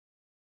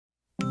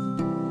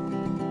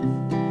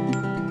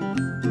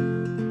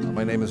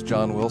My name is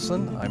John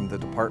Wilson. I'm the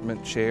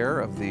department chair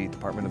of the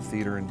Department of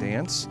Theater and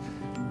Dance.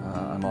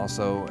 I'm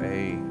also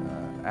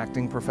an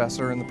acting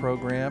professor in the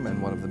program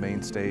and one of the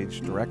main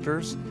stage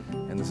directors.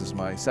 And this is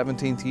my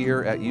 17th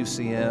year at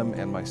UCM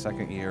and my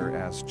second year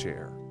as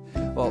chair.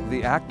 Well,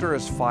 The Actor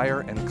as Fire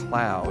and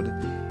Cloud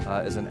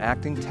is an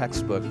acting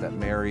textbook that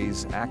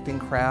marries acting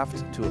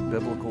craft to a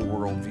biblical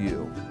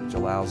worldview, which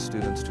allows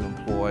students to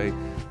employ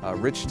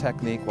rich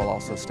technique while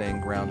also staying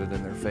grounded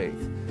in their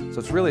faith. So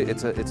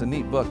it's a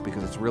neat book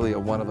because it's really a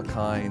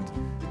one-of-a-kind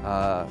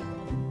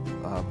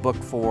book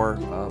for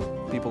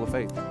people of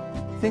faith.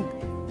 I think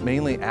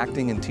mainly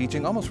acting and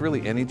teaching, almost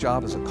really any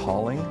job is a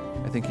calling.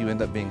 I think you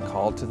end up being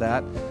called to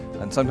that.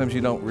 And sometimes you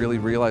don't really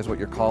realize what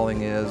your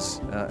calling is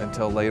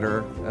until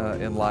later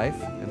in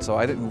life. And so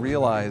I didn't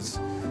realize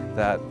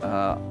that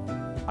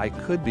I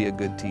could be a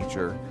good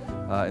teacher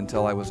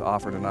until I was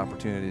offered an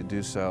opportunity to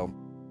do so.